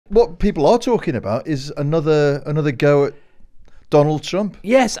what people are talking about is another go at Donald Trump.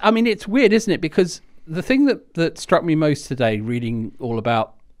 Yes, I mean, it's weird, isn't it? Because the thing that struck me most today, reading all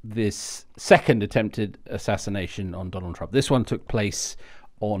about this second attempted assassination on Donald Trump, this one took place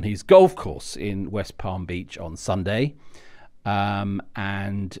on his golf course in West Palm Beach on Sunday,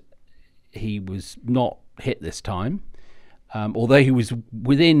 and he was not hit this time, although he was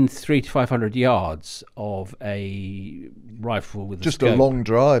within 300 to 500 yards of a rifle with just a scope. A long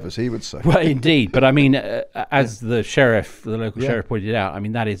drive, as he would say. Well, indeed, but I mean, as the local sheriff pointed out, I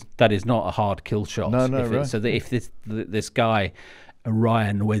mean that is not a hard kill shot. No, right. So if this guy,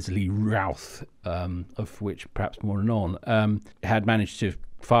 Ryan Wesley Routh, of which perhaps more anon, had managed to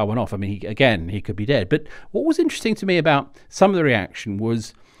fire one off, I mean, he could be dead. But what was interesting to me about some of the reaction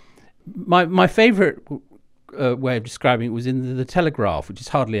was my favourite way of describing it was in the Telegraph, which is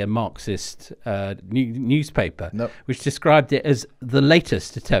hardly a Marxist newspaper, which described it as the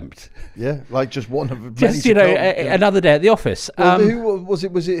latest attempt. Yeah, like just one of just another day at the office. Well, who was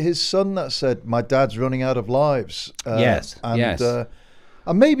it? Was it his son that said, "My dad's running out of lives"? Yes.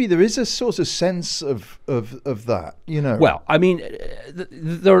 And maybe there is a sort of sense of that, you know. Well, I mean,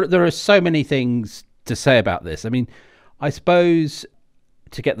 there are so many things to say about this. I mean, I suppose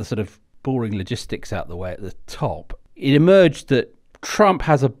to get the sort of boring logistics out the way at the top, it emerged that Trump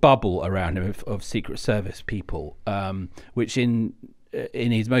has a bubble around him of Secret Service people, which in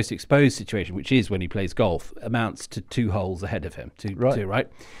his most exposed situation, which is when he plays golf, amounts to 2 holes ahead of him. Two, right?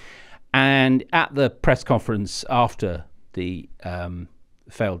 And at the press conference after the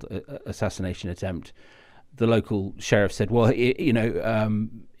failed assassination attempt, the local sheriff said, well,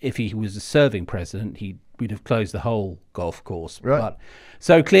 if he was a serving president, we'd have closed the whole golf course. Right. But,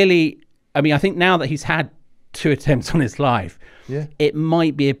 so clearly, I mean, I think now that he's had 2 attempts on his life, it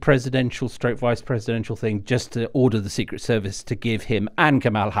might be a presidential stroke vice presidential thing just to order the Secret Service to give him and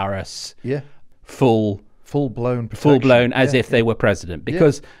Kamala Harris full blown as if they were president,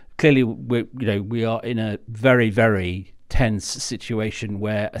 because clearly we are in a very, very tense situation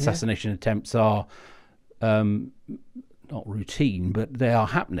where assassination attempts are not routine, but they are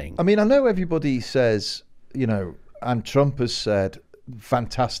happening. I mean, I know everybody says, and Trump has said,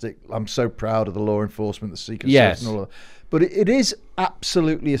 fantastic, I'm so proud of the law enforcement, the Secret Service and all that. But it is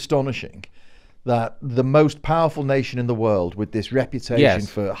absolutely astonishing that the most powerful nation in the world, with this reputation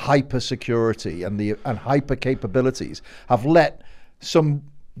for hyper security and hyper capabilities, have let some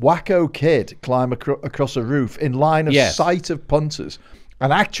wacko kid climb across a roof in line of sight of punters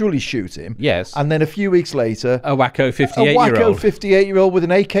and actually shoot him. Yes. And then a few weeks later, a wacko 58-year-old with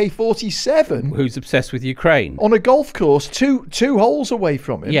an AK-47 who's obsessed with Ukraine on a golf course, two holes away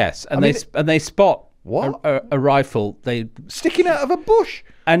from him. Yes, and they spot a rifle sticking out of a bush.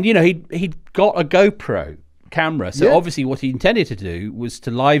 And he'd got a GoPro camera, so obviously what he intended to do was to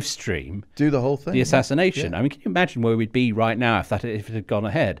live stream the whole thing, the assassination. I mean, can you imagine where we'd be right now if it had gone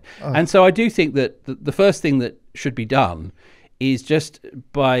ahead? And so I do think that the first thing that should be done is just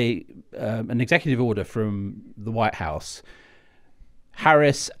by an executive order from the White House,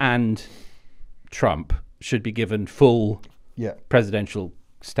 Harris and Trump should be given full presidential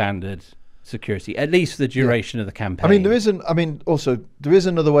standard security, at least for the duration of the campaign. I mean, there is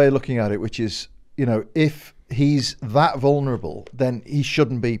another way of looking at it, which is, if he's that vulnerable, then he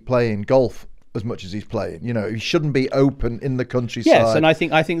shouldn't be playing golf as much as he's playing. He shouldn't be open in the countryside. Yes, and I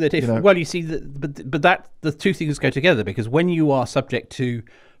think that if you see that, but that the two things go together, because when you are subject to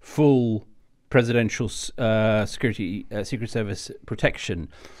full presidential security, Secret Service protection,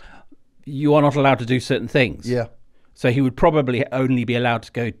 you are not allowed to do certain things. Yeah. So he would probably only be allowed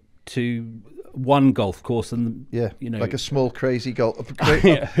to go to one golf course, and like a small crazy golf.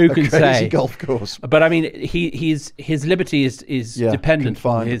 Who can say golf course? But I mean, his liberty is dependent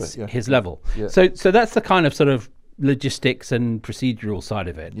on his level. Yeah. So that's the kind of sort of logistics and procedural side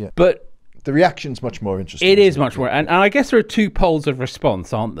of it. Yeah. But the reaction's much more interesting. It is much more, and I guess there are 2 poles of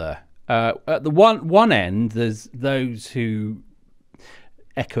response, aren't there? At the one end, there's those who,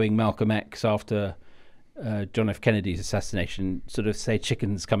 echoing Malcolm X after John F. Kennedy's assassination, sort of say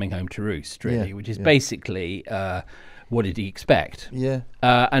chickens coming home to roost, really, which is basically what did he expect? Yeah.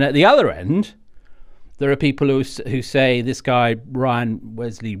 And at the other end, there are people who say this guy Ryan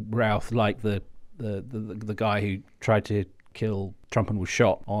Wesley Routh, like the guy who tried to kill Trump and was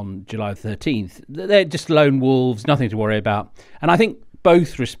shot on July 13th. They're just lone wolves, nothing to worry about. And I think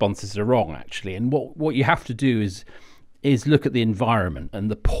both responses are wrong, actually. And what you have to do is look at the environment and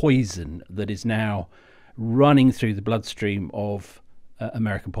the poison that is now running through the bloodstream of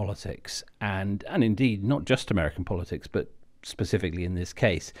American politics, and indeed not just American politics, but specifically in this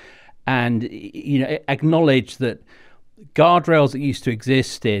case, and acknowledge that guardrails that used to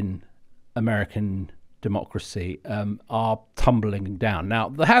exist in American democracy are tumbling down. Now,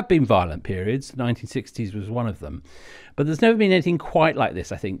 there have been violent periods. The 1960s was one of them. But there's never been anything quite like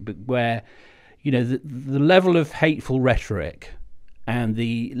this, I think, but where, the level of hateful rhetoric and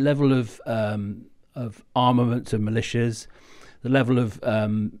the level of armaments and militias, the level of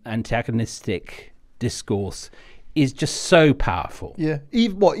antagonistic discourse is just so powerful. Yeah,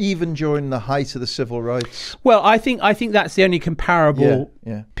 even during the height of the civil rights. Well, I think that's the only comparable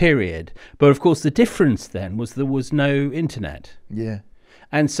period. But of course, the difference then was there was no internet. Yeah,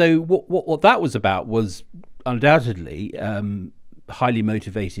 and so what that was about was undoubtedly highly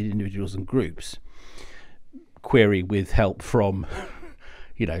motivated individuals and groups, query with help from,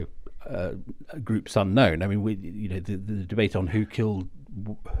 groups unknown. I mean, the debate on who killed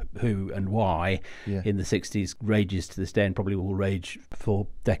who and why in the 60s rages to this day, and probably will rage for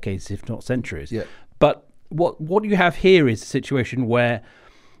decades, if not centuries. Yeah. But what you have here is a situation where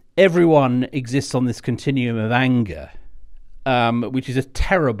everyone exists on this continuum of anger, which is a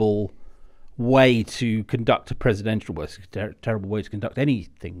terrible way to conduct a presidential. Well, it's a terrible way to conduct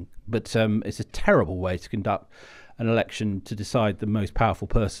anything, but it's a terrible way to conduct an election to decide the most powerful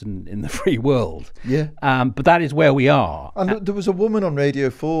person in the free world. Yeah. But that is where we are. And there was a woman on Radio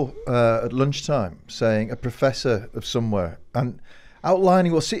 4 at lunchtime saying, a professor of somewhere, and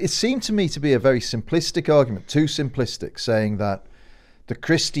outlining it seemed to me to be a very simplistic argument, too simplistic, saying that the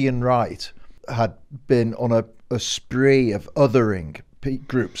Christian right had been on a spree of othering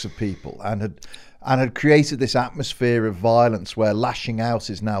groups of people and had created this atmosphere of violence where lashing out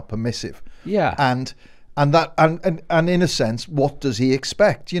is now permissive. Yeah. And in a sense, what does he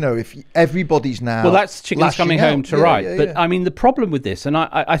expect? If everybody's now that's chickens coming home to ride. But I mean, the problem with this, and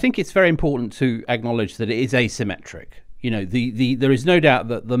I think it's very important to acknowledge that it is asymmetric. There is no doubt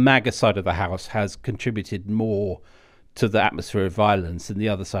that the MAGA side of the house has contributed more to the atmosphere of violence than the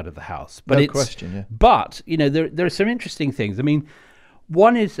other side of the house. But no question. Yeah. But there are some interesting things. I mean,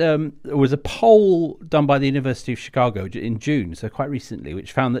 one is there was a poll done by the University of Chicago in June, so quite recently,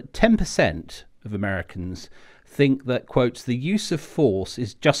 which found that 10% of Americans think that, quotes, the use of force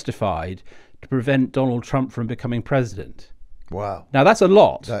is justified to prevent Donald Trump from becoming president. Wow. Now, that's a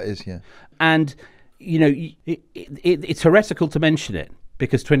lot. That is, yeah. And, it's heretical to mention it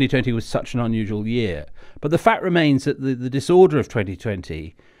because 2020 was such an unusual year. But the fact remains that the disorder of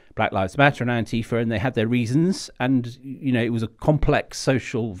 2020, Black Lives Matter and Antifa, and they had their reasons, and, it was a complex,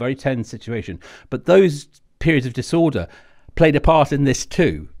 social, very tense situation. But those periods of disorder played a part in this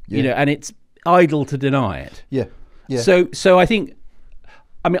too, and it's idle to deny it. Yeah. So I think,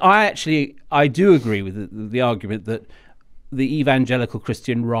 I do agree with the argument that the evangelical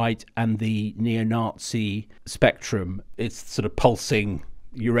Christian right and the neo-Nazi spectrum, it's sort of pulsing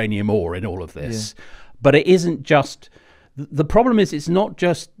uranium ore in all of this. Yeah. But it isn't just, the problem is it's not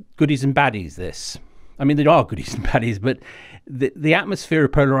just goodies and baddies, this. I mean, there are goodies and baddies, but the atmosphere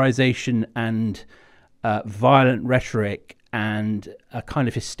of polarization and violent rhetoric and a kind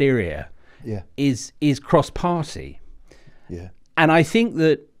of hysteria is cross-party. Yeah. And I think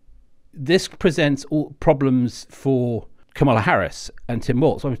that this presents all problems for Kamala Harris and Tim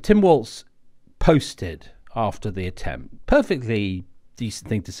Walz. I mean, Tim Walz posted after the attempt, perfectly decent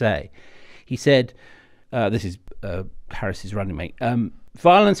thing to say. He said, this is Harris's running mate,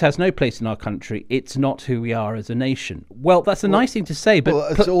 violence has no place in our country. It's not who we are as a nation. Well, that's a nice thing to say,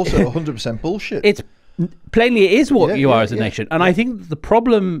 but it's also 100% bullshit. It's plainly it is what you are as a nation. And I think the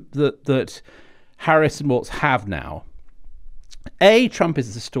problem that Harris and Walz have now, A, Trump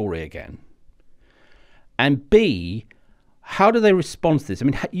is the story again, and B, how do they respond to this? I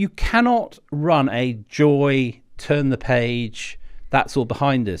mean, you cannot run a joy, turn the page, that's all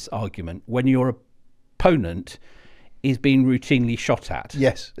behind us argument when your opponent is being routinely shot at.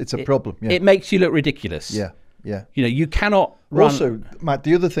 Yes, it's a problem. Yeah. It makes you look ridiculous. Yeah, yeah. You cannot run. Also, Matt,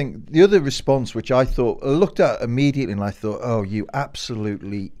 the other response, which I looked at immediately and I thought, oh, you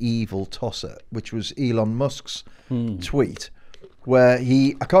absolutely evil tosser, which was Elon Musk's tweet, where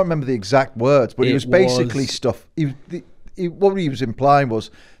I can't remember the exact words, but it was basically stuff. What he was implying was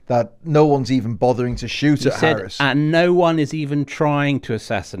that no one's even bothering to shoot at Harris. And no one is even trying to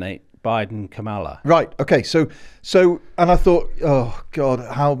assassinate Biden Kamala. Right. Okay. So, and I thought, oh God,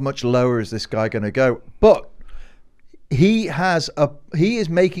 how much lower is this guy going to go? But he is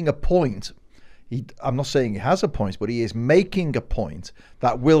making a point. I'm not saying he has a point, but he is making a point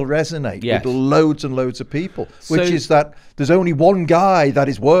that will resonate with loads and loads of people, which is that there's only one guy that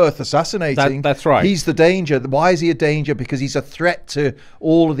is worth assassinating. That's right. He's the danger. Why is he a danger? Because he's a threat to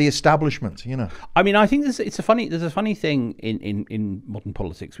all of the establishment, I mean, I think there's a funny thing in modern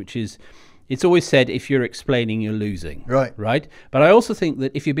politics, which is It's always said, if you're explaining, you're losing. Right. Right? But I also think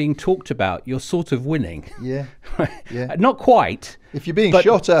that if you're being talked about, you're sort of winning. Yeah. Yeah. Not quite. If you're being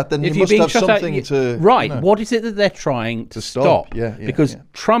shot at, then you must have something to... Right. You know, what is it that they're trying to stop? Yeah, because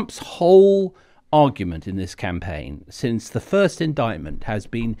Trump's whole argument in this campaign, since the first indictment, has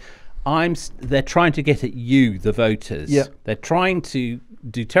been, they're trying to get at you, the voters. Yeah. They're trying to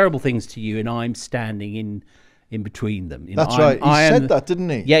do terrible things to you, and I'm standing in between them. That's right. He said that, didn't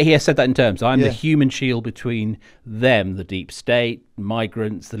he? Yeah, he has said that in terms. I'm the human shield between them, the deep state,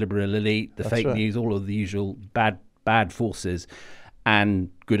 migrants, the liberal elite, the fake news, all of the usual bad forces, and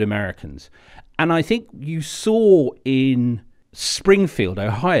good Americans. And I think you saw in Springfield,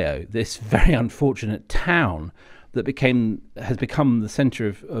 Ohio, this very unfortunate town that has become the centre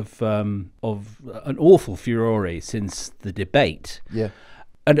of an awful furore since the debate. Yeah.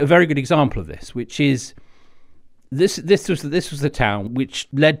 And a very good example of this, which is this was the town which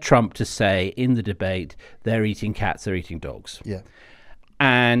led Trump to say in the debate, they're eating cats, they're eating dogs. Yeah.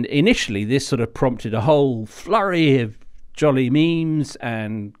 And initially, this sort of prompted a whole flurry of jolly memes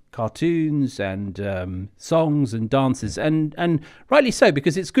and cartoons and songs and dances, and rightly so,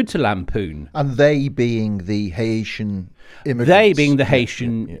 because it's good to lampoon. And they being the Haitian immigrants. They being the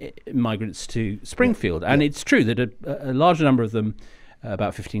Haitian migrants to Springfield. And it's true that a large number of them,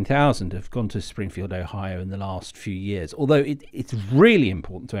 about 15,000, have gone to Springfield, Ohio in the last few years. Although it's really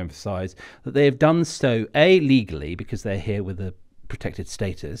important to emphasise that they have done so, A, legally, because they're here with a protected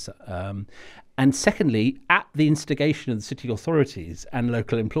status, and secondly, at the instigation of the city authorities and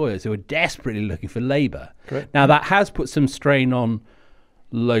local employers who are desperately looking for labour. Correct. Now, that has put some strain on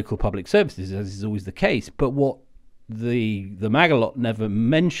local public services, as is always the case. But what the MAGA lot never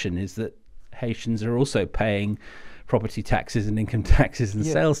mention is that Haitians are also paying property taxes and income taxes and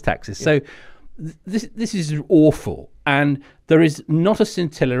sales taxes. So this is awful, and there is not a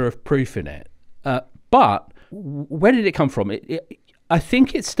scintilla of proof in it. But where did it come from? I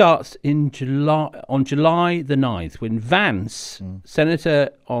think it starts on July the 9th, when Vance, senator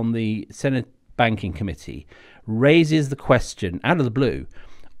on the Senate Banking Committee, raises the question out of the blue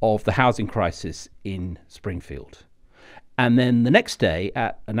of the housing crisis in Springfield. And then the next day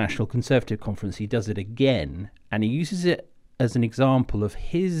at a National Conservative conference, he does it again, and he uses it as an example of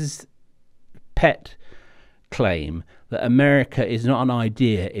his pet claim that America is not an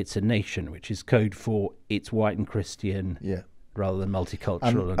idea, it's a nation, which is code for it's white and Christian rather than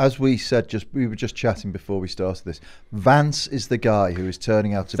multicultural. And as we said, we were just chatting before we started this, Vance is the guy who is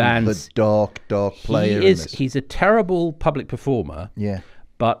turning out to be the dark player in this. He's a terrible public performer,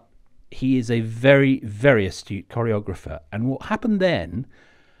 but he is a very, very astute choreographer. And what happened then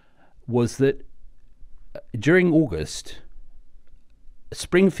was that during August,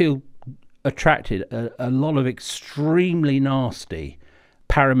 Springfield attracted a lot of extremely nasty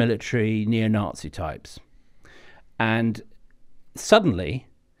paramilitary neo-Nazi types. And suddenly,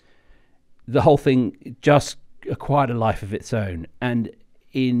 the whole thing just acquired a life of its own. And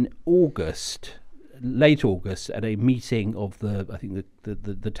in August, late August, at a meeting of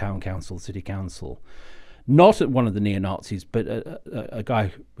the town council, city council, not at one of the neo-Nazis, but a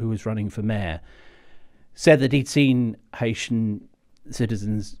guy who was running for mayor, said that he'd seen Haitian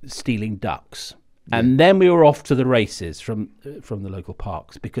citizens stealing ducks. And then we were off to the races from the local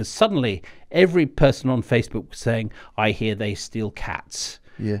parks, because suddenly every person on Facebook was saying, I hear they steal cats.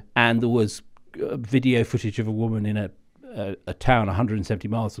 And there was video footage of a woman in a town 170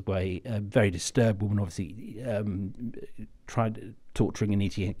 miles away, a very disturbed woman, obviously tried torturing and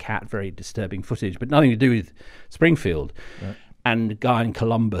eating a cat, very disturbing footage, but nothing to do with Springfield. And a guy in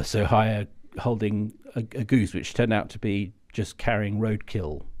Columbus, Ohio, holding a goose, which turned out to be just carrying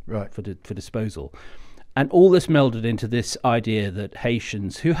roadkill for disposal. And all this melded into this idea that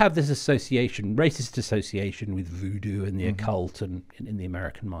Haitians, who have this association, racist association with voodoo and the occult and in the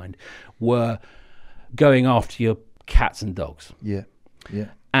American mind, were going after your cats and dogs.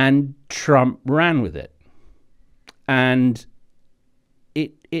 And Trump ran with it. And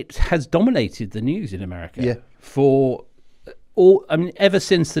it has dominated the news in America for ever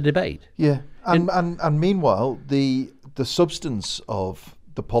since the debate. And meanwhile, the substance of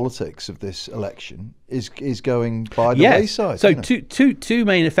the politics of this election is going by the wayside. So two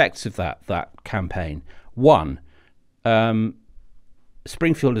main effects of that campaign. One,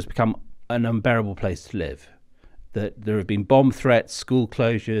 Springfield has become an unbearable place to live. That there have been bomb threats, school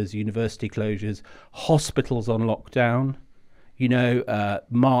closures, university closures, hospitals on lockdown.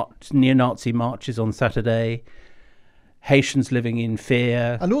 Neo-Nazi marches on Saturday. Haitians living in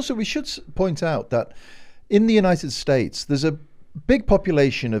fear. And also, we should point out that in the United States, there's a big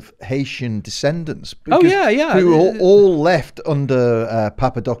population of Haitian descendants. Oh, yeah. Who all left under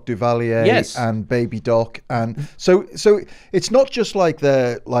Papa Doc Duvalier Yes. and Baby Doc. And so it's not just like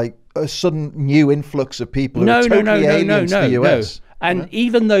they're like a sudden new influx of people who are totally alien to the US. And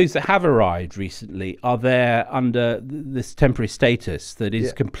even those that have arrived recently are there under this temporary status that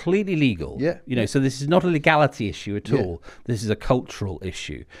is completely legal. Yeah. So this is not a legality issue at all. This is a cultural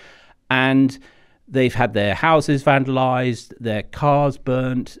issue. And they've had their houses vandalized, their cars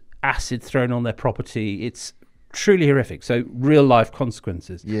burnt, acid thrown on their property. It's truly horrific. So real life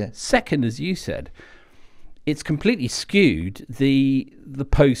consequences. Yeah. Second, as you said, it's completely skewed the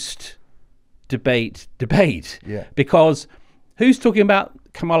post debate. Yeah. Because who's talking about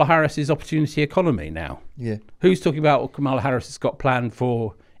Kamala Harris's opportunity economy now? Yeah. Who's talking about what Kamala Harris has got planned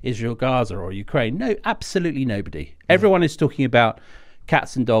for Israel, Gaza, or Ukraine? No, absolutely nobody. Everyone is talking about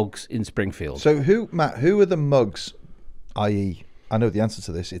cats and dogs in Springfield. So Matt, who are the mugs, i.e., I know the answer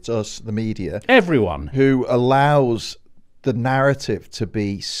to this, it's us, the media. Everyone. Who allows the narrative to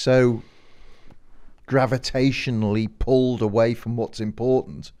be so gravitationally pulled away from what's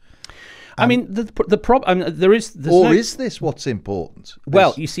important. I mean, the problem, is this what's important?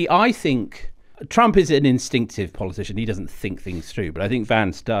 Well, you see, I think Trump is an instinctive politician. He doesn't think things through, but I think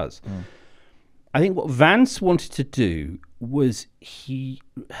Vance does. I think what Vance wanted to do was he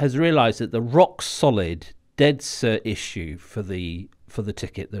has realized that the rock solid, dead cert issue for the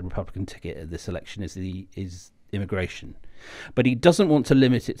ticket, the Republican ticket at this election is immigration. But he doesn't want to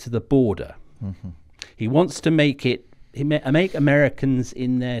limit it to the border. He wants to make Americans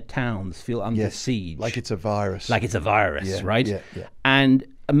in their towns feel under siege. Like it's a virus. Right? Yeah. And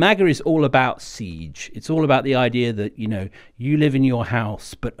MAGA is all about siege. It's all about the idea that, you live in your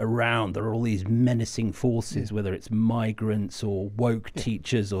house, but around there are all these menacing forces, whether it's migrants or woke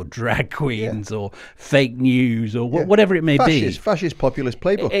teachers or drag queens or fake news or whatever it may be. Fascist populist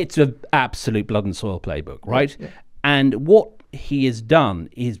playbook. It's an absolute blood and soil playbook, right? Yeah. And what he has done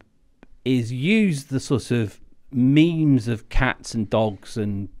is use the sort of memes of cats and dogs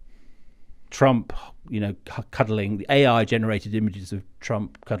and Trump, cuddling, the AI generated images of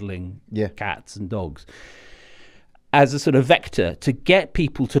Trump cuddling cats and dogs as a sort of vector to get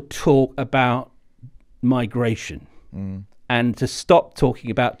people to talk about migration and to stop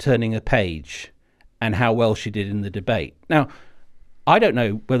talking about turning a page and how well she did in the debate. Now, I don't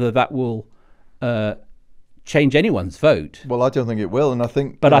know whether that will change anyone's vote. Well, I don't think it will, and I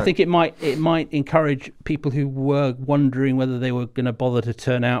think, but I think it might encourage people who were wondering whether they were going to bother to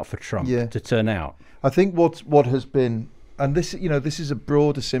turn out for Trump to turn out. I think what has been, and this is a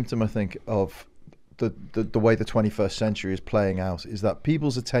broader symptom, I think, of the way the 21st century is playing out, is that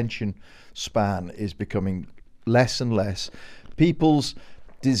people's attention span is becoming less and less. People's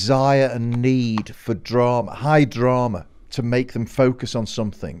desire and need for drama, high drama, to make them focus on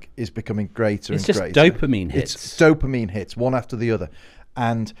something is becoming greater and greater. It's just dopamine hits. It's dopamine hits, one after the other.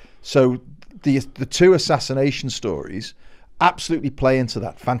 And so the two assassination stories absolutely play into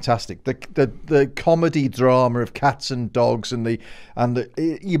that. Fantastic. The comedy drama of cats and dogs and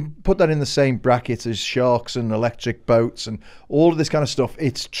you put that in the same bracket as sharks and electric boats and all of this kind of stuff.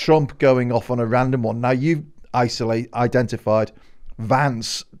 It's Trump going off on a random one. Now you've identified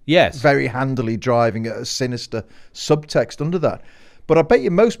Vance very handily driving a sinister subtext under that. But I bet you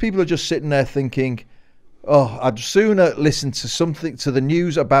most people are just sitting there thinking, oh, I'd sooner listen to the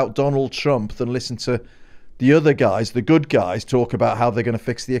news about Donald Trump than listen to the other guys, the good guys, talk about how they're going to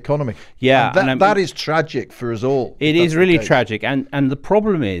fix the economy. Yeah. And that is tragic for us all. It is really tragic. And the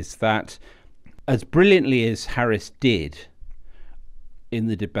problem is that as brilliantly as Harris did in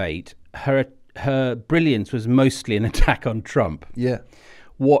the debate, her brilliance was mostly an attack on Trump. Yeah.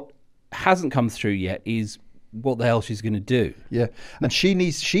 What hasn't come through yet is what the hell she's going to do. Yeah. And she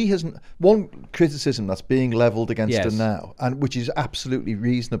hasn't, one criticism that's being leveled against her now, and which is absolutely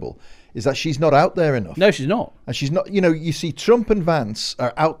reasonable, is that she's not out there enough. No, she's not. And she's not, you see Trump and Vance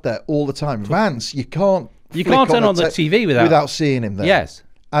are out there all the time. Vance, you can't turn on the TV without seeing him there. Yes.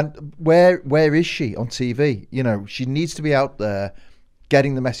 And where is she on TV? She needs to be out there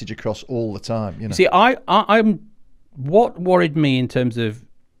getting the message across all the time. See, I'm what worried me in terms of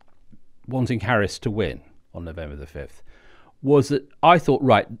wanting Harris to win on November the 5th was that I thought,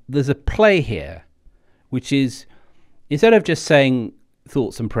 right, there's a play here, which is instead of just saying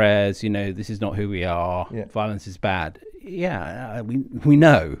thoughts and prayers, this is not who we are, violence is bad. Yeah, we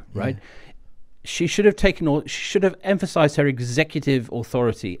know, right? Yeah. She should have emphasized her executive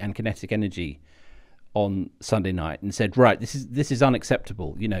authority and kinetic energy on Sunday night and said, right, this is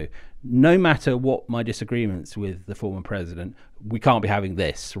unacceptable. No matter what my disagreements with the former president, we can't be having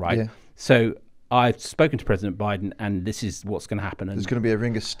this, right? Yeah. So I've spoken to President Biden, and this is what's going to happen. And there's going to be a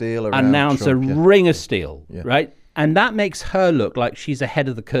ring of steel around announce Trump, a ring of steel, right? And that makes her look like she's ahead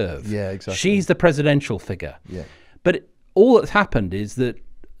of the curve. Yeah, exactly. She's the presidential figure. Yeah. But all that's happened is that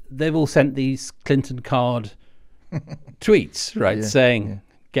they've all sent these Clinton card tweets, right, saying,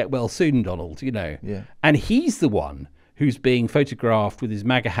 get well soon, Donald, Yeah. And he's the one who's being photographed with his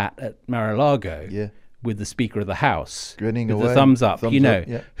MAGA hat at Mar-a-Lago with the Speaker of the House. Grinning with away. the thumbs up, Thumbs up,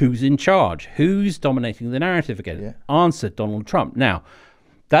 Who's in charge? Who's dominating the narrative again? Answer, Donald Trump. Now,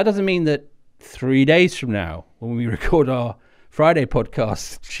 that doesn't mean that 3 days from now, when we record our Friday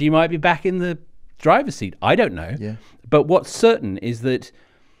podcast, she might be back in the driver's seat. I don't know. Yeah. But what's certain is that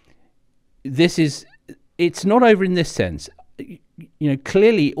it's not over in this sense.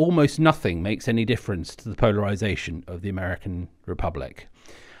 Clearly almost nothing makes any difference to the polarization of the American Republic.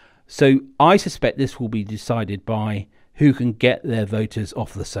 So I suspect this will be decided by who can get their voters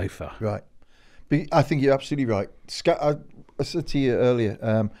off the sofa. Right. But I think you're absolutely right. I said to you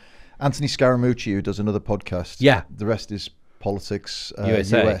earlier, Anthony Scaramucci, who does another podcast. Yeah. The rest is politics,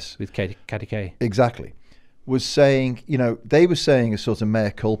 USA, US. With Katie Kay. Exactly. Was saying, they were saying a sort of mea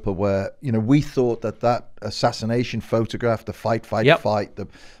culpa where, we thought that assassination photograph, the fight,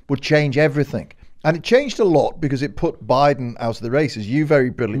 would change everything. And it changed a lot because it put Biden out of the race, as you very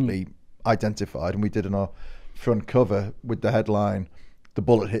brilliantly identified, and we did in our front cover with the headline, "The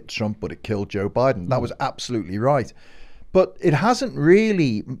bullet hit Trump, but it killed Joe Biden." That was absolutely right. But it hasn't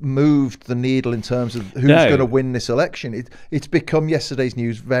really moved the needle in terms of who's going to win this election. It's become yesterday's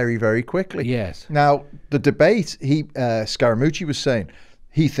news very, very quickly. Yes. Now, the debate, Scaramucci was saying,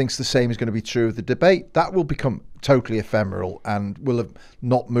 he thinks the same is going to be true of the debate. That will become totally ephemeral and will have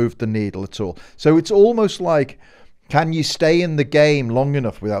not moved the needle at all. So it's almost like, can you stay in the game long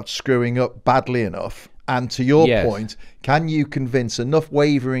enough without screwing up badly enough? And to your point, can you convince enough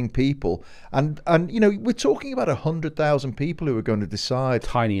wavering people? And we're talking about 100,000 people who are going to decide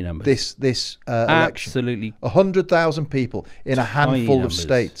tiny numbers this election. Absolutely, 100,000 people in a handful numbers. Of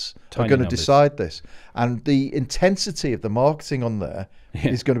states are going to decide this, and the intensity of the marketing on there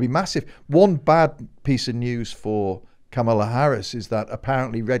is going to be massive. One bad piece of news for Kamala Harris is that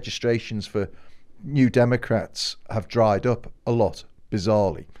apparently registrations for New Democrats have dried up a lot,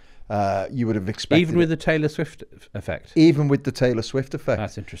 bizarrely. You would have expected even with the Taylor Swift effect. Even with the Taylor Swift effect,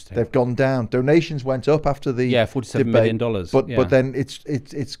 that's interesting. They've gone down. Donations went up after the $47 million. But then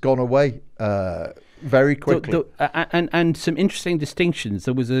it's gone away very quickly. And some interesting distinctions.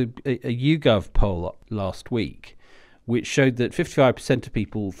 There was a YouGov poll last week, which showed that 55% of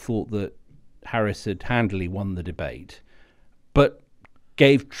people thought that Harris had handily won the debate, but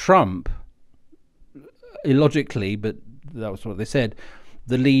gave Trump, illogically, but that was what they said,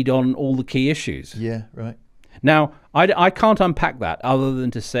 the lead on all the key issues. Yeah, right. Now, I can't unpack that other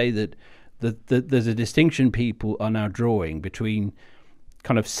than to say that there's a distinction people are now drawing between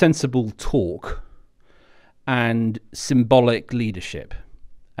kind of sensible talk and symbolic leadership.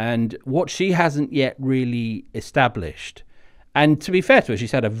 And what she hasn't yet really established, and to be fair to her,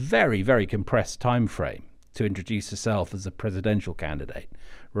 she's had a very, very compressed time frame to introduce herself as a presidential candidate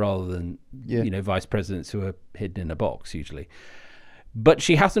rather than vice presidents who are hidden in a box usually. But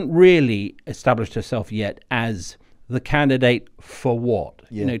she hasn't really established herself yet as the candidate for what?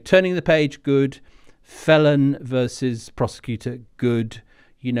 Yeah. Turning the page, good. Felon versus prosecutor, good.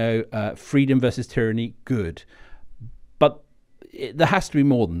 Freedom versus tyranny, good. But there has to be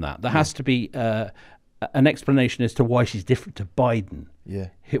more than that. There has to be an explanation as to why she's different to Biden. Yeah.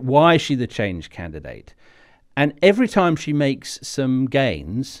 Why is she the change candidate? And every time she makes some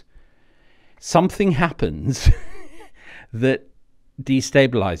gains, something happens that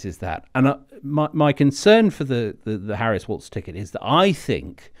destabilizes that. And my concern for the Harris Waltz ticket is that I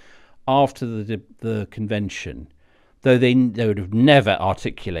think after the convention, though they would have never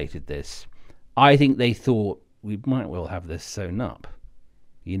articulated this, I think they thought we might well have this sewn up.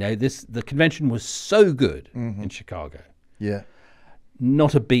 The convention was so good in Chicago. Yeah.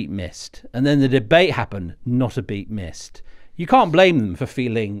 Not a beat missed. And then the debate happened, not a beat missed. You can't blame them for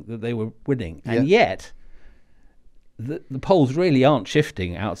feeling that they were winning. And yet the polls really aren't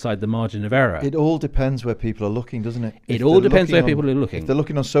shifting outside the margin of error. It all depends where people are looking, doesn't it? It all depends where people are looking. If they're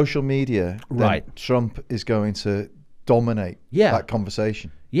looking on social media, then Trump is going to dominate that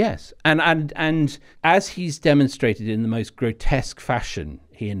conversation. Yes. And as he's demonstrated in the most grotesque fashion,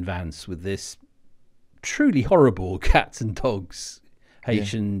 he and Vance, with this truly horrible cats and dogs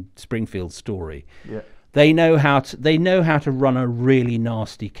Haitian Springfield story. Yeah. They know how to run a really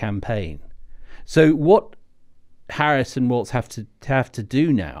nasty campaign. So what Harris and Waltz have to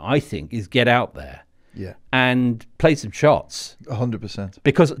do now, I think, is get out there and play some shots. 100%.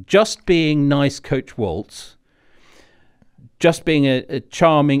 Because just being nice Coach Waltz, just being a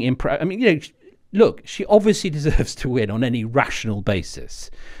charming, I mean, look, she obviously deserves to win on any rational basis.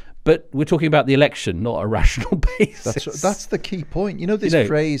 But we're talking about the election, not a rational basis. That's the key point. This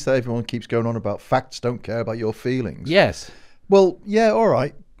phrase that everyone keeps going on about, facts don't care about your feelings. Yes. Well, yeah, all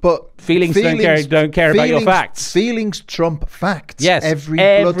right. But feelings don't care about your facts. Feelings trump facts. Yes. Every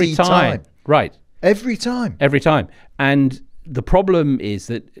bloody time. Right. Every time. And the problem is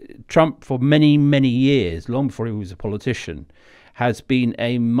that Trump, for many, many years, long before he was a politician, has been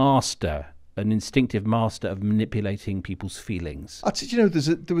an instinctive master of manipulating people's feelings. Actually,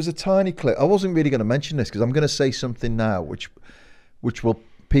 there was a tiny clip. I wasn't really going to mention this because I'm going to say something now which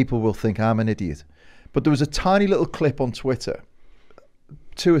people will think I'm an idiot. But there was a tiny little clip on Twitter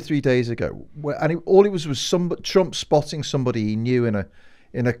 2 or 3 days ago, all it was Trump spotting somebody he knew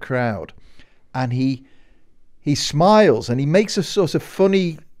in a crowd, and he smiles and he makes a sort of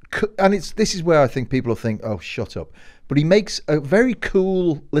funny, and this is where I think people will think, oh, shut up. But he makes a very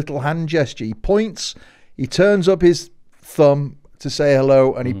cool little hand gesture. He points, he turns up his thumb to say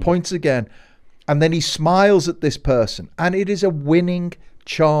hello, and he points again, and then he smiles at this person, and it is a winning,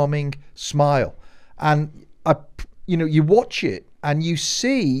 charming smile. And you watch it and you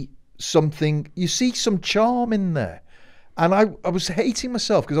see some charm in there. And I was hating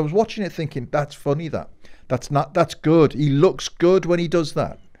myself because I was watching it thinking, that's funny, that's good. He looks good when he does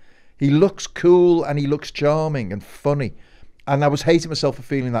that. He looks cool and he looks charming and funny. And I was hating myself for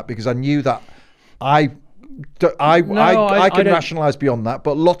feeling that because I knew that I can rationalise beyond that,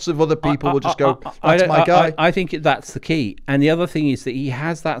 but lots of other people will just go, that's my guy. I think that's the key. And the other thing is that he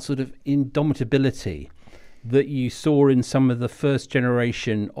has that sort of indomitability that you saw in some of the first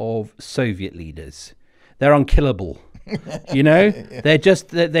generation of Soviet leaders. They're unkillable.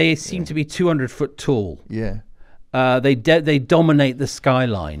 They seem to be 200 foot tall. Yeah. They dominate the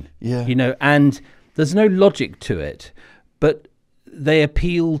skyline. Yeah. And there's no logic to it, but they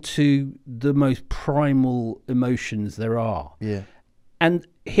appeal to the most primal emotions there are. Yeah. And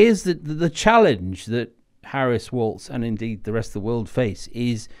here's the challenge that Harris, Waltz, and indeed the rest of the world face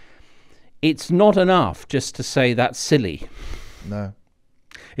is it's not enough just to say that's silly. No.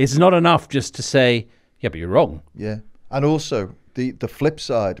 It's not enough just to say, yeah, but you're wrong. Yeah. And also the flip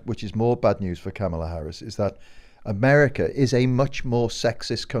side, which is more bad news for Kamala Harris, is that America is a much more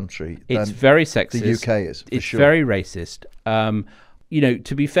sexist country than it's very sexist. The UK is. It's sure. very racist.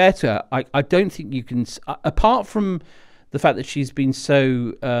 To be fair to her, I don't think you can, apart from the fact that she's been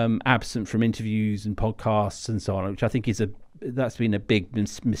so absent from interviews and podcasts and so on, which I think that's been a big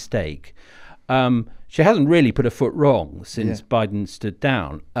mistake. She hasn't really put a foot wrong since Biden stood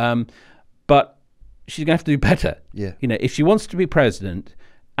down. But she's going to have to do better. Yeah. If she wants to be president,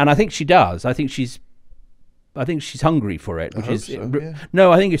 and I think she does. I think she's hungry for it. I think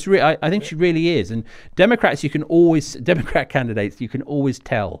she really is. And Democrat candidates, you can always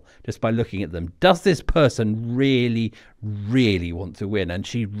tell just by looking at them. Does this person really, really want to win? And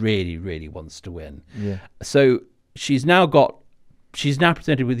she really, really wants to win. Yeah. So she's now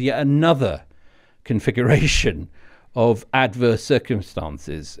presented with yet another configuration of adverse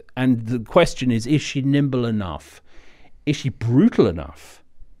circumstances. And the question is she nimble enough? Is she brutal enough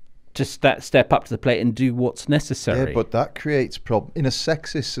to step up to the plate and do what's necessary? Yeah, but that creates problems in a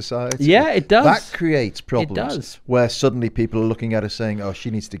sexist society. Yeah, it does. That creates problems. It does. Where suddenly people are looking at her saying, "Oh,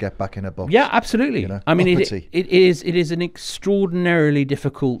 she needs to get back in her box." Yeah, absolutely. I mean, it is an extraordinarily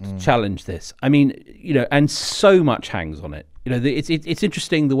difficult challenge. This, I mean, and so much hangs on it. It's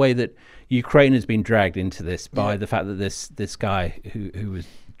interesting the way that Ukraine has been dragged into this by the fact that this guy who was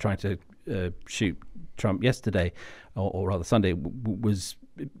trying to shoot Trump yesterday, or rather Sunday, was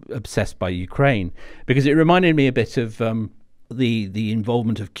obsessed by Ukraine, because it reminded me a bit of the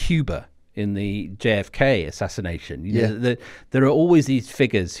involvement of Cuba in the JFK assassination. There are always these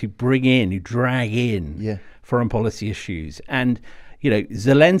figures who drag in foreign policy issues, and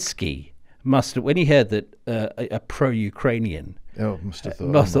Zelensky must have, when he heard that a pro-Ukrainian must have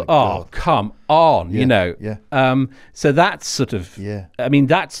come on, so that's sort of I mean,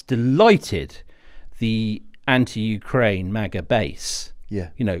 that's delighted the anti-Ukraine MAGA base.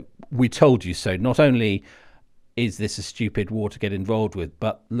 We told you so. Not only is this a stupid war to get involved with,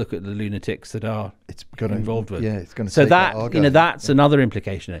 but look at the lunatics that are involved with. Yeah, it's going to. So that's another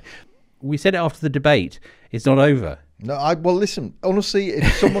implication. We said it after the debate. It's not over. No, well, listen. Honestly,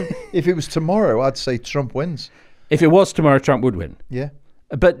 if it was tomorrow, I'd say Trump wins. If it was tomorrow, Trump would win. Yeah.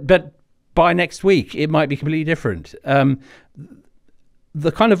 But by next week, it might be completely different.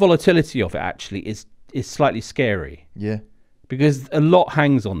 The kind of volatility of it actually is slightly scary. Yeah. Because a lot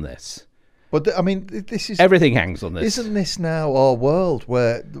hangs on this. But I mean, this is everything hangs on this. Isn't this now our world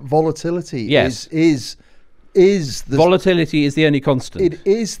where volatility yes. is the volatility is the only constant? It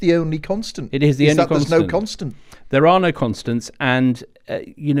is the only constant. It is the only constant. There's no constant. There are no constants, and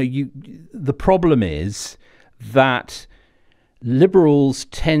the problem is that liberals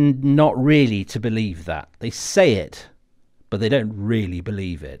tend not really to believe that. They say it, but they don't really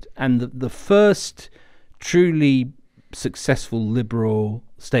believe it. And the first truly successful liberal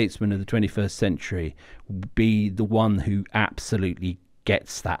statesman of the 21st century will be the one who absolutely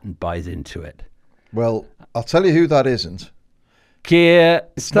gets that and buys into it. Well, I'll tell you who that isn't. Keir Starmer.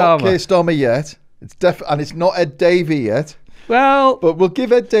 It's not Keir Starmer yet. And it's not Ed Davey yet. Well, but we'll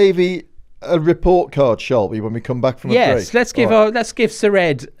give Ed Davey a report card, shall we, when we come back from a break? Yes, let's give Sir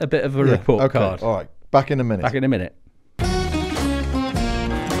Ed a bit of a report card. All right, back in a minute. Back in a minute.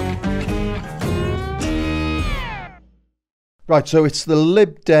 Right, so it's the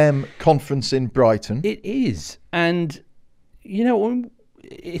Lib Dem conference in Brighton. It is. And,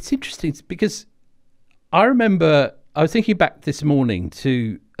 it's interesting because I remember I was thinking back this morning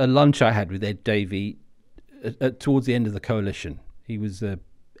to a lunch I had with Ed Davey towards the end of the coalition. He was the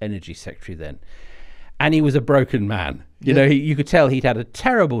energy secretary then. And he was a broken man. You could tell he'd had a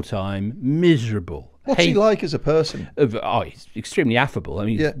terrible time, miserable. What's he like as a person? He's extremely affable. I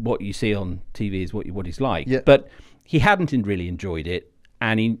mean, what you see on TV is what he's like. Yeah. But he hadn't really enjoyed it,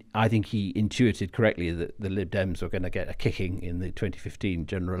 and I think he intuited correctly that the Lib Dems were going to get a kicking in the 2015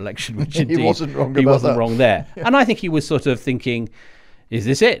 general election, which indeed he wasn't wrong he wasn't wrong there. And I think he was sort of thinking, is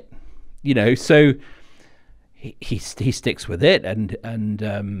this it? So he sticks with it,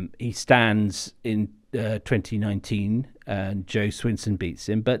 and he stands in 2019, and Joe Swinson beats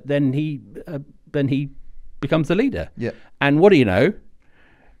him, but then he becomes the leader. Yeah. And what do you know?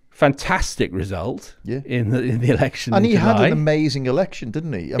 Fantastic result in the election. And he July. had an amazing election,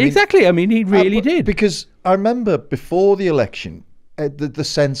 didn't he? Exactly. I mean, he really did. Because I remember before the election, the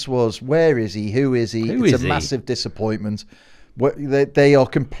sense was, where is he? Who is he? It's a massive disappointment. They are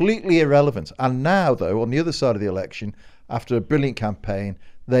completely irrelevant. And now, though, on the other side of the election, after a brilliant campaign,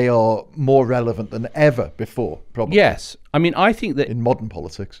 they are more relevant than ever before, probably. Yes. I mean, I think that in modern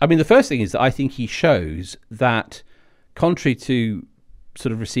politics. I mean, the first thing is that I think he shows that, contrary to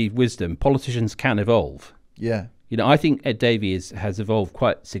sort of received wisdom, politicians can evolve. Yeah. I think Ed Davey has evolved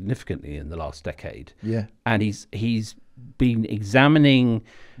quite significantly in the last decade. Yeah. And he's been examining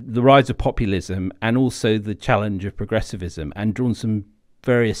the rise of populism and also the challenge of progressivism and drawn some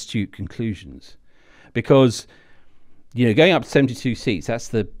very astute conclusions. Because, going up to 72 seats,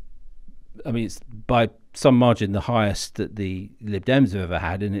 it's by some margin the highest that the Lib Dems have ever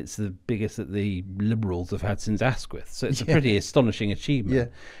had, and it's the biggest that the Liberals have had since Asquith. So it's a pretty astonishing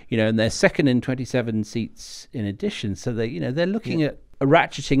achievement. Yeah. And they're second in 27 seats in addition. So they're looking at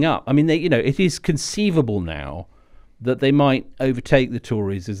ratcheting up. I mean, it is conceivable now that they might overtake the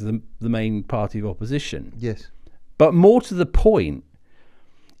Tories as the main party of opposition. Yes. But more to the point,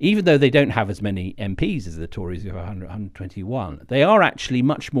 even though they don't have as many MPs as the Tories, who have 121, they are actually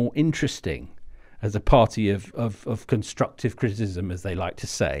much more interesting as a party of constructive criticism, as they like to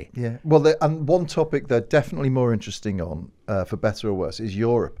say. Yeah. Well, and one topic they're definitely more interesting on, for better or worse, is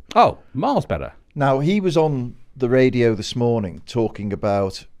Europe. Oh, miles better. Now, he was on the radio this morning talking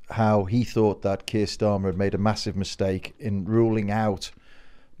about how he thought that Keir Starmer had made a massive mistake in ruling out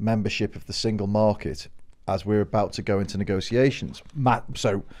membership of the single market as we're about to go into negotiations.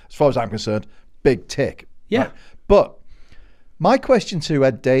 So, as far as I'm concerned, big tick. Yeah. Right? But my question to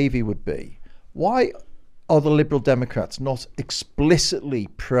Ed Davey would be, why are the Liberal Democrats not explicitly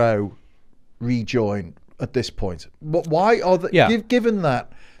pro-rejoin at this point? Why are they, given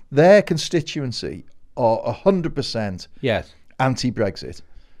that their constituency are 100% anti-Brexit,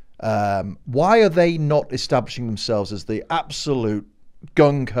 why are they not establishing themselves as the absolute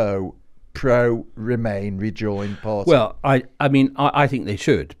gung-ho pro-Remain rejoin party? Well, I think they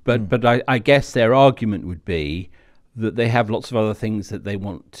should, but I guess their argument would be that they have lots of other things that they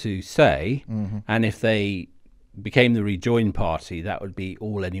want to say, and if they became the rejoin party, that would be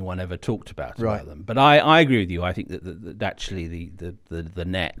all anyone ever talked about them. But I agree with you. I think that actually the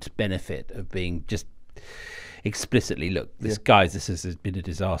net benefit of being just explicitly, look, this has been a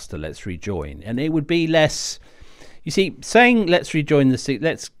disaster, let's rejoin, and it would be less. You see, saying let's rejoin the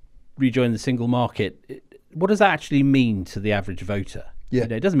single market, what does that actually mean to the average voter? Yeah.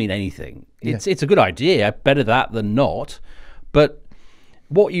 It doesn't mean anything. It's a good idea, better that than not. But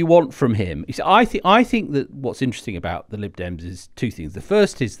what you want from him is, I think that what's interesting about the Lib Dems is two things. The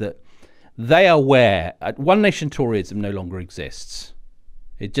first is that they are aware one nation Toryism no longer exists.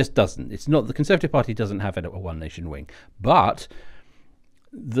 It just doesn't. It's not, the Conservative Party doesn't have a one nation wing, but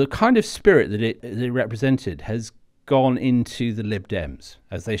the kind of spirit that it represented has gone into the Lib Dems,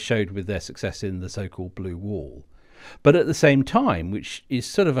 as they showed with their success in the so-called Blue Wall. But at the same time, which is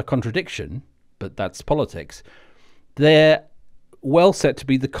sort of a contradiction, but that's politics, they're well set to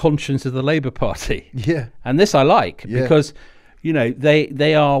be the conscience of the Labour Party. Yeah. And this I like, because, you know,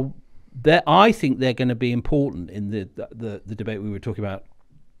 they are, I think they're going to be important in the debate we were talking about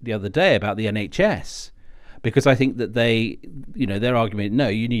the other day about the NHS, because I think that they, you know, their argument, no,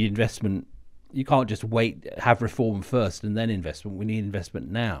 you need investment. You can't just wait, have reform first and then investment. We need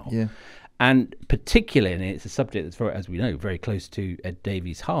investment now. Yeah. And particularly, and it's a subject that's, as we know, very close to Ed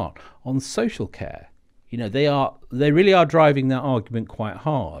Davies' heart, on social care. You know, they really are driving that argument quite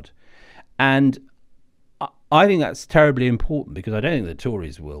hard. And I think that's terribly important, because I don't think the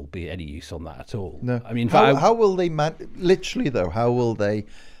Tories will be any use on that at all. No. I mean, how will they literally though? How will they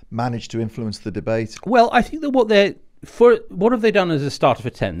manage to influence the debate? Well, I think that what have they done as a starter for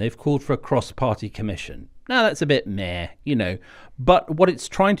 10? They've called for a cross-party commission. Now that's a bit meh, you know, but what it's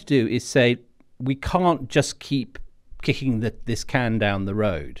trying to do is say we can't just keep kicking this can down the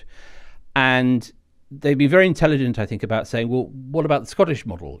road. And they'd be very intelligent, I think, about saying, well, what about the Scottish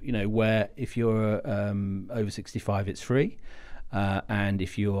model? You know, where if you're over 65, it's free, and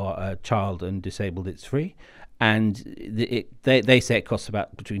if you are a child and disabled, it's free. And they say it costs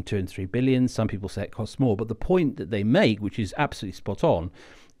about between 2 and 3 billion. Some people say it costs more. But the point that they make, which is absolutely spot on,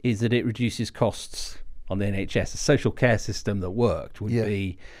 is that it reduces costs on the NHS. A social care system that worked would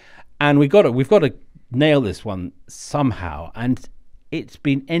be, and we've got to nail this one somehow. And it's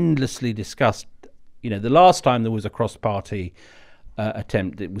been endlessly discussed. You know, the last time there was a cross-party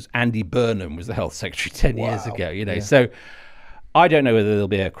attempt, it was Andy Burnham was the health secretary 10 years ago. You know, so I don't know whether there'll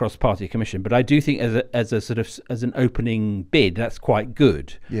be a cross-party commission, but I do think as an opening bid, that's quite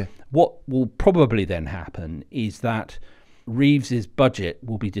good. Yeah. What will probably then happen is that Reeves's budget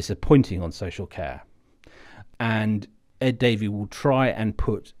will be disappointing on social care, and Ed Davey will try and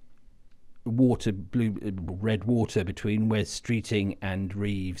put red water between Wes Streeting and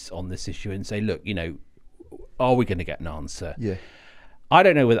Reeves on this issue and say, look, you know, are we going to get an answer? Yeah. I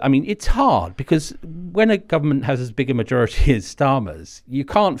don't know whether, I mean, it's hard, because when a government has as big a majority as Starmer's, you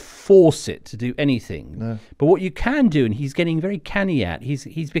can't force it to do anything. No. But what you can do, and he's getting very canny at,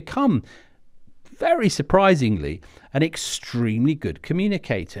 he's become very surprisingly an extremely good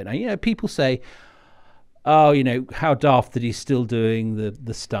communicator. Now, you know, people say, oh, you know, how daft that he's still doing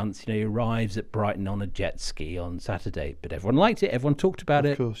the stunts. You know, he arrives at Brighton on a jet ski on Saturday, but everyone liked it. Everyone talked about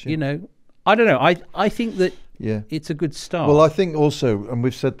it. Of course, you know, I don't know. I think that it's a good start. Well, I think also, and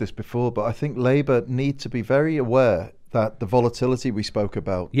we've said this before, but I think Labour need to be very aware that the volatility we spoke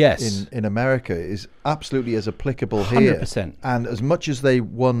about in America is absolutely as applicable 100%. here. And as much as they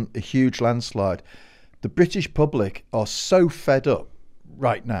won a huge landslide, the British public are so fed up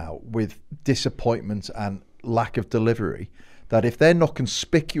right now with disappointment and lack of delivery that if they're not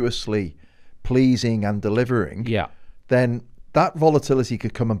conspicuously pleasing and delivering, then that volatility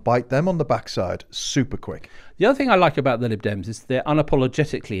could come and bite them on the backside super quick. The other thing I like about the Lib Dems is they're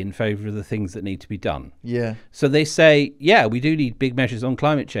unapologetically in favour of the things that need to be done. Yeah. So they say, yeah, we do need big measures on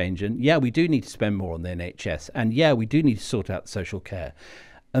climate change, and yeah, we do need to spend more on the NHS, and yeah, we do need to sort out social care.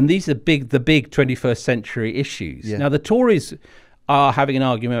 And these are the big 21st century issues. Yeah. Now, the Tories are having an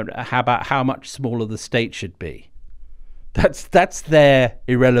argument about how much smaller the state should be. That's their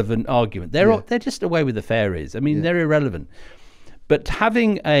irrelevant argument. They're just away with the fairies. I mean, they're irrelevant. But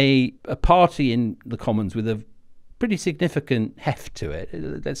having a party in the Commons with a pretty significant heft to it,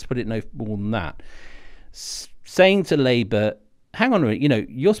 let's put it no more than that, saying to Labour, hang on a minute, you know,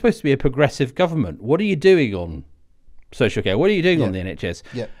 you're supposed to be a progressive government. What are you doing on social care? What are you doing on the NHS?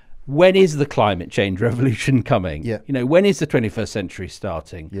 Yeah. When is the climate change revolution coming? Yeah. You know, when is the 21st century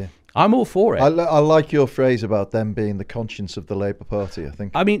starting? Yeah. I'm all for it. I like your phrase about them being the conscience of the Labour Party. I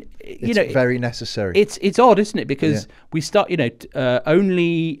think. I mean, it's very necessary. It's odd, isn't it? Because we start, you know,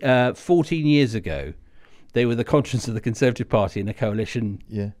 only 14 years ago, they were the conscience of the Conservative Party in a coalition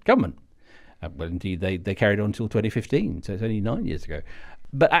government. Well, indeed, they carried on until 2015, so it's only 9 years ago.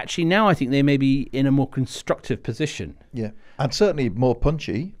 But actually, now I think they may be in a more constructive position. Yeah, and certainly more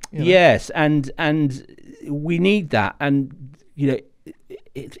punchy. You know. Yes, and we need that, and you know.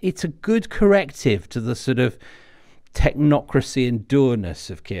 It's a good corrective to the sort of technocracy and dourness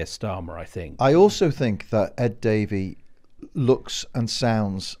of Keir Starmer, I think. I also think that Ed Davey looks and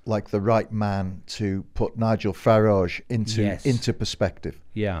sounds like the right man to put Nigel Farage into perspective.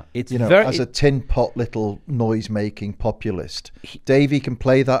 Yeah, it's as a tin pot little noise-making populist. Davey can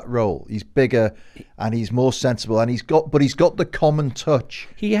play that role. He's bigger and he's more sensible, and he's got the common touch.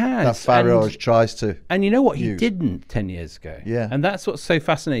 He has that Farage tries to. And you know what? use. He didn't 10 years ago. Yeah, and that's what's so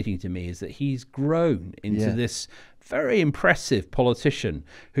fascinating to me, is that he's grown into this very impressive politician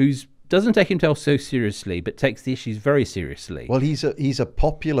who's doesn't take himself so seriously, but takes the issues very seriously. Well, he's a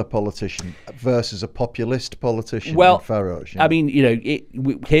popular politician versus a populist politician. Well, Farage. I mean,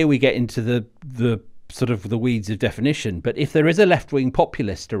 here we get into the sort of the weeds of definition. But if there is a left-wing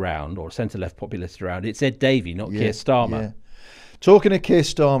populist around, or centre-left populist around, it's Ed Davey, not Keir Starmer. Yeah. Talking of Keir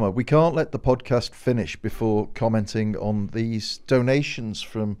Starmer, we can't let the podcast finish before commenting on these donations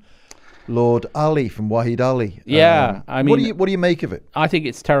from Lord Ali, from Wahid Ali. Yeah, I mean, what do you make of it? I think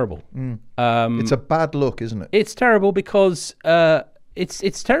it's terrible. It's a bad look, isn't it? It's terrible because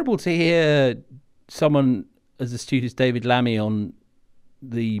it's terrible to hear someone as astute as David Lammy on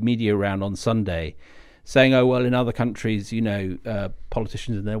the media round on Sunday saying, "Oh well, in other countries,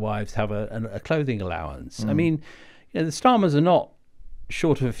 politicians and their wives have a clothing allowance." I mean, the Starmers are not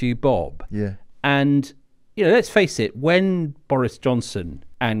short of a few bob. Yeah, and let's face it, when Boris Johnson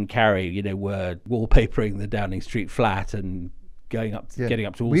and Carrie, were wallpapering the Downing Street flat and getting up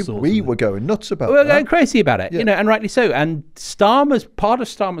to all sorts. We were going nuts about we were that. going crazy about it, and rightly so. And part of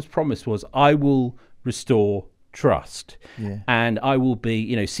Starmer's promise was, I will restore trust, and I will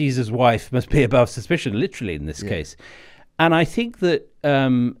be, Caesar's wife must be above suspicion, literally in this case. And I think that,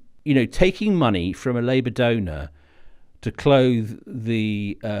 taking money from a Labour donor to clothe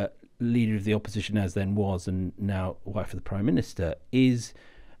the leader of the opposition, as then was, and now wife of the Prime Minister, is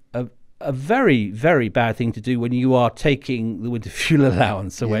a very, very bad thing to do when you are taking the winter fuel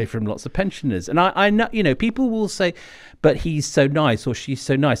allowance away from lots of pensioners. And I know, people will say, but he's so nice or she's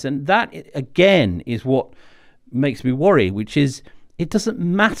so nice. And that, again, is what makes me worry, which is it doesn't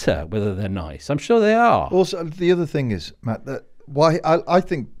matter whether they're nice. I'm sure they are. Also, the other thing is, Matt, that I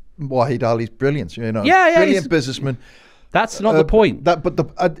think Wahid Ali's brilliant. Brilliant businessman. That's not the point.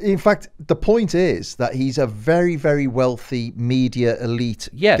 In fact, the point is that he's a very, very wealthy media elite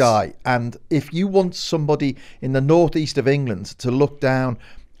guy. And if you want somebody in the northeast of England to look down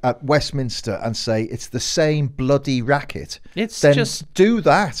at Westminster and say it's the same bloody racket, then just do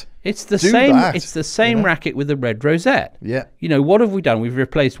that. It's the same. It's the same racket with a red rosette. Yeah. What have we done? We've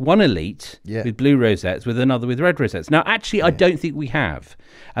replaced one elite with blue rosettes with another with red rosettes. Now, actually, I don't think we have,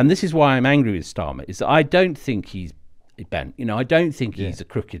 and this is why I'm angry with Starmer. Is that I don't think he's bent. I don't think he's a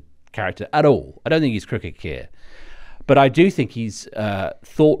crooked character at all. I don't think he's crooked here, but I do think he's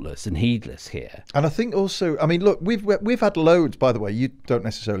thoughtless and heedless here. And I think also, I mean, look, we've had loads. By the way, you don't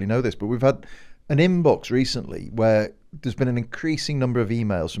necessarily know this, but we've had an inbox recently where there's been an increasing number of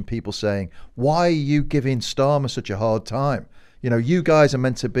emails from people saying, "Why are you giving Starmer such a hard time? You guys are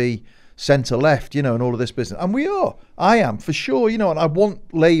meant to be centre left, and all of this business." And we are. I am for sure. And I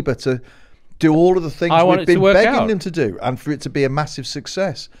want Labour to do all of the things we've been begging them to do, and for it to be a massive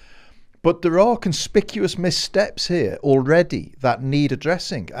success. But there are conspicuous missteps here already that need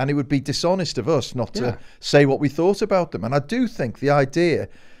addressing, and it would be dishonest of us not to say what we thought about them. And I do think the idea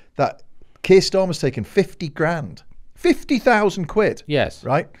that Keir Starmer's taken 50 grand, 50,000 quid,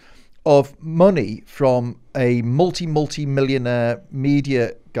 right, of money from a multi-millionaire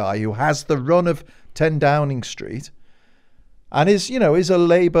media guy who has the run of 10 Downing Street, and is a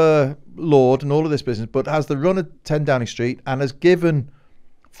Labour lord and all of this business, but has the run of 10 Downing Street and has given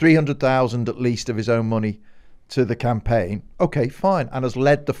 300,000 at least of his own money to the campaign. Okay, fine. And has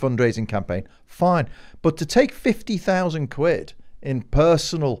led the fundraising campaign. Fine. But to take 50,000 quid in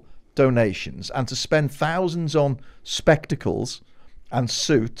personal donations and to spend thousands on spectacles and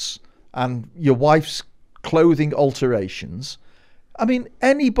suits and your wife's clothing alterations, I mean,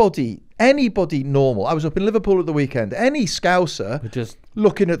 anybody normal, I was up in Liverpool at the weekend, any Scouser just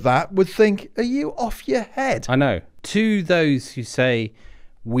looking at that would think, are you off your head? I know. To those who say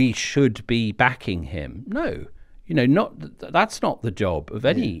we should be backing him, no. That's not the job of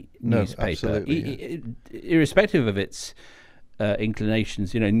any newspaper, irrespective of its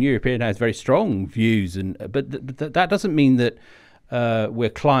inclinations. European has very strong views, but that doesn't mean that we're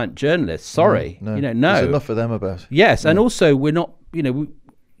client journalists. Sorry, no. There's enough for them about. Yes, and also we're not.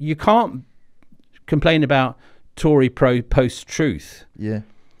 You can't complain about Tory post-truth. Yeah.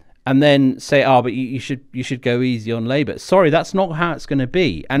 And then say, but you should go easy on Labour. Sorry, that's not how it's going to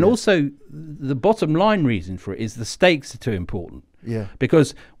be. And also, the bottom line reason for it is the stakes are too important. Yeah.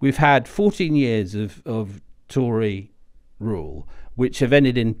 Because we've had 14 years of Tory rule which have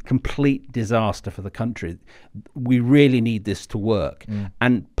ended in complete disaster for the country. We really need this to work.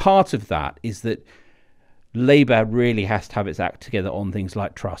 And part of that is that Labour really has to have its act together on things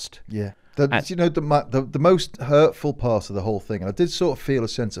like trust. Yeah. The most hurtful part of the whole thing, and I did sort of feel a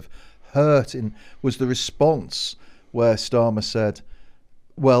sense of hurt was the response where Starmer said,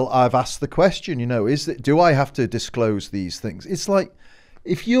 well, I've asked the question, do I have to disclose these things? It's like,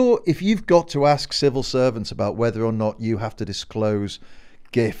 if you've got to ask civil servants about whether or not you have to disclose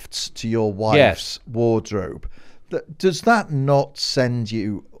gifts to your wife's wardrobe, does that not send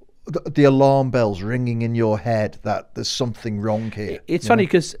you the alarm bells ringing in your head that there's something wrong here? It's funny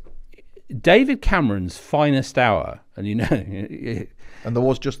because David Cameron's finest hour, and and there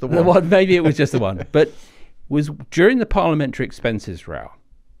was just the one. Maybe it was just the one, but was during the parliamentary expenses row.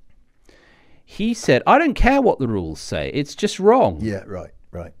 He said, I don't care what the rules say. It's just wrong. Yeah, right.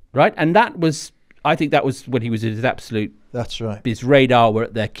 And I think that was when he was at his absolute... That's right. His radar were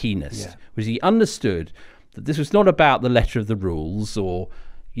at their keenest. Was he understood that this was not about the letter of the rules or,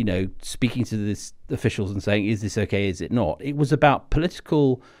 speaking to the officials and saying, is this okay, is it not? It was about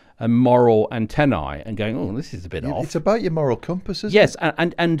political and moral antennae and going, oh, this is a bit off. It's about your moral compass, isn't it? Yes,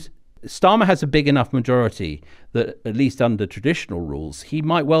 and Starmer has a big enough majority that, at least under traditional rules, he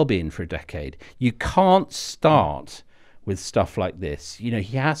might well be in for a decade. You can't start with stuff like this. He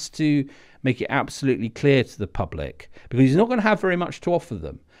has to make it absolutely clear to the public because he's not going to have very much to offer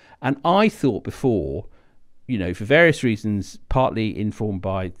them. And I thought before, for various reasons, partly informed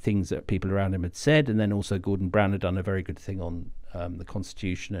by things that people around him had said, and then also Gordon Brown had done a very good thing on the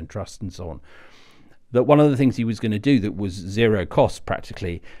Constitution and trust and so on, that one of the things he was going to do that was zero cost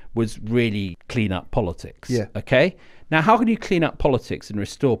practically was really clean up politics. Yeah. Okay? Now, how can you clean up politics and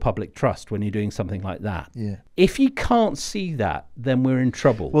restore public trust when you're doing something like that? Yeah. If you can't see that, then we're in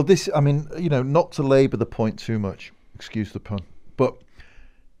trouble. Well, not to labour the point too much, excuse the pun, but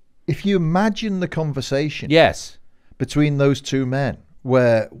if you imagine the conversation between those two men,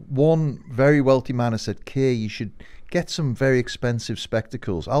 where one very wealthy man has said, Keir, you should get some very expensive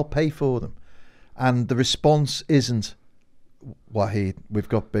spectacles. I'll pay for them. And the response isn't, Wahid, we've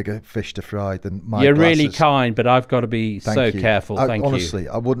got bigger fish to fry than my You're glasses. really kind, but I've got to be careful. Thank you. Honestly,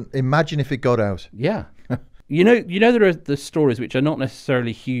 I wouldn't imagine if it got out. Yeah. There are the stories which are not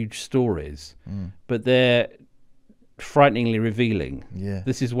necessarily huge stories, but they're frighteningly revealing. Yeah.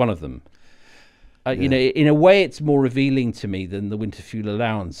 This is one of them. In a way, it's more revealing to me than the winter fuel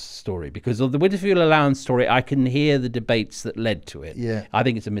allowance story, because of the winter fuel allowance story, I can hear the debates that led to it. Yeah. I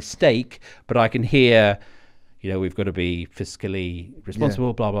think it's a mistake, but I can hear, we've got to be fiscally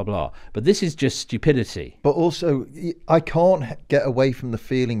responsible, blah, blah, blah. But this is just stupidity. But also, I can't get away from the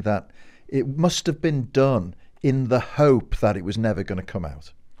feeling that it must have been done in the hope that it was never going to come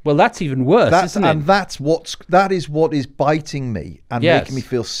out. Well, that's even worse, isn't it? And that is what is biting me and making me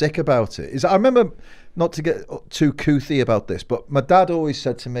feel sick about it. I remember, not to get too couthy about this, but my dad always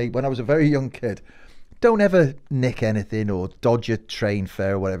said to me when I was a very young kid, don't ever nick anything or dodge a train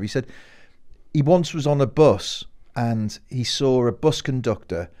fare or whatever. He said he once was on a bus and he saw a bus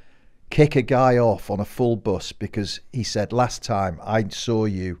conductor kick a guy off on a full bus because he said, last time I saw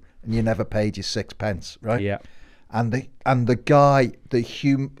you and you never paid your 6 pence, right? Yeah. And the guy, the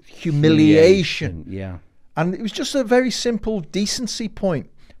humiliation. Yeah. And it was just a very simple decency point.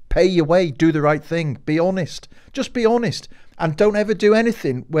 Pay your way, do the right thing, be honest. Just be honest. And don't ever do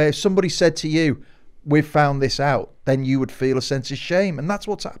anything where if somebody said to you, we've found this out, then you would feel a sense of shame. And that's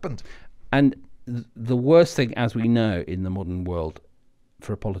what's happened. And the worst thing, as we know in the modern world,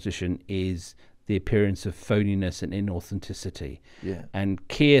 for a politician is the appearance of phoniness and inauthenticity. Yeah. And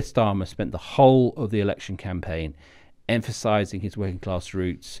Keir Starmer spent the whole of the election campaign emphasising his working class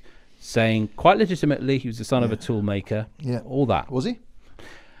roots, saying quite legitimately he was the son of a toolmaker. Yeah. All that. Was he?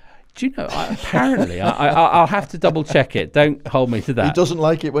 Do you know, apparently, I'll have to double check it. Don't hold me to that. He doesn't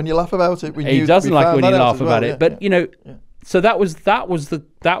like it when you laugh about it. He doesn't like it when you laugh about it. But, so that was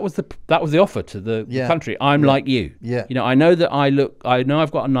the offer to the country. I'm like you. Yeah. I know that I know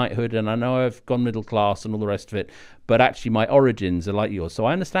I've got a knighthood and I know I've gone middle class and all the rest of it, but actually my origins are like yours. So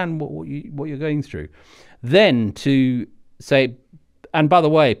I understand what you're going through. Then to say, and by the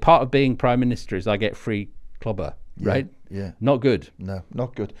way, part of being Prime Minister is I get free clobber, right? Yeah. Not good. No,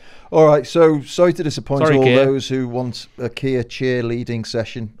 not good. All right, so sorry to disappoint all Keir. those who want a Keir cheerleading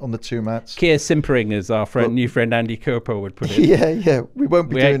session on the two mats. Keir simpering, as our new friend Andy Cooper would put it. Yeah. We won't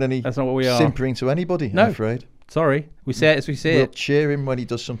be doing any that's not what we are. simpering to anybody, No. I'm afraid. Sorry. We say it as we see We'll it. cheer him when he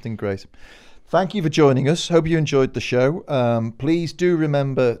does something great. Thank you for joining us. Hope you enjoyed the show. Please do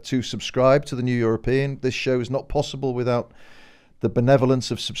remember to subscribe to The New European. This show is not possible without the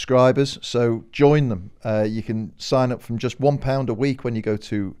benevolence of subscribers. So join them. You can sign up from just £1 a week when you go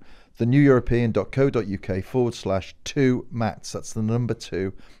to theneweuropean.co.uk/2Matts. That's the number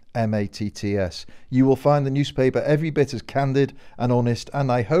 2, MATTS. You will find the newspaper every bit as candid and honest,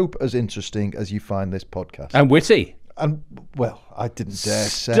 and I hope as interesting as you find this podcast. And witty. And, well, I didn't dare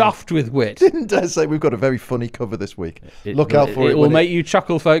say. Stuffed with wit. Didn't dare say. We've got a very funny cover this week. Look out for it. It will make you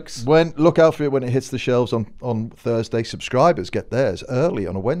chuckle, folks. Look out for it when it hits the shelves on Thursday. Subscribers get theirs early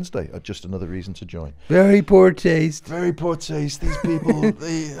on a Wednesday. Just another reason to join. Very poor taste. Very poor taste. These people,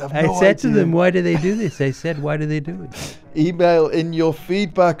 they have I said to them, why do they do this? I said, why do they do it? Email in your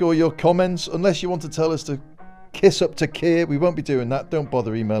feedback or your comments, unless you want to tell us to kiss up to Keir. We won't be doing that. Don't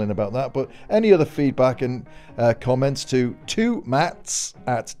bother emailing about that. But any other feedback and comments to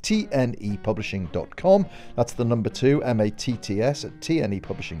 2matts@tnepublishing.com. That's the number 2, MATTS, at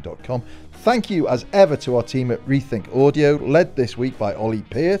tnepublishing.com. Thank you as ever to our team at Rethink Audio, led this week by Ollie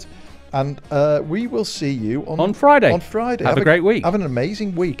Peart. And we will see you on Friday. On Friday. Have a great week. Have an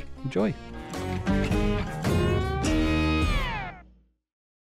amazing week. Enjoy.